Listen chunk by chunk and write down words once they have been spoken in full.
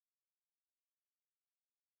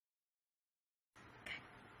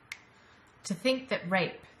To think that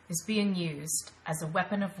rape is being used as a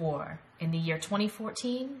weapon of war in the year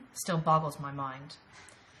 2014 still boggles my mind.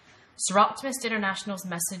 Soroptimist International's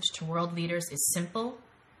message to world leaders is simple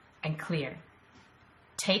and clear.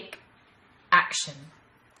 Take action.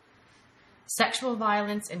 Sexual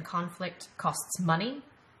violence in conflict costs money,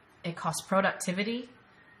 it costs productivity,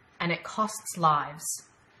 and it costs lives.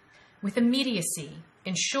 With immediacy,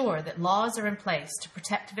 ensure that laws are in place to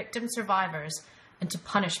protect victim survivors and to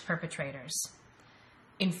punish perpetrators.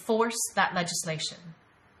 Enforce that legislation.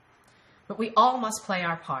 But we all must play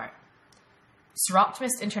our part.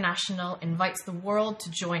 Soroptimist International invites the world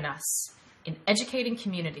to join us in educating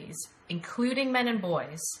communities, including men and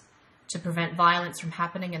boys, to prevent violence from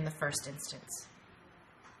happening in the first instance.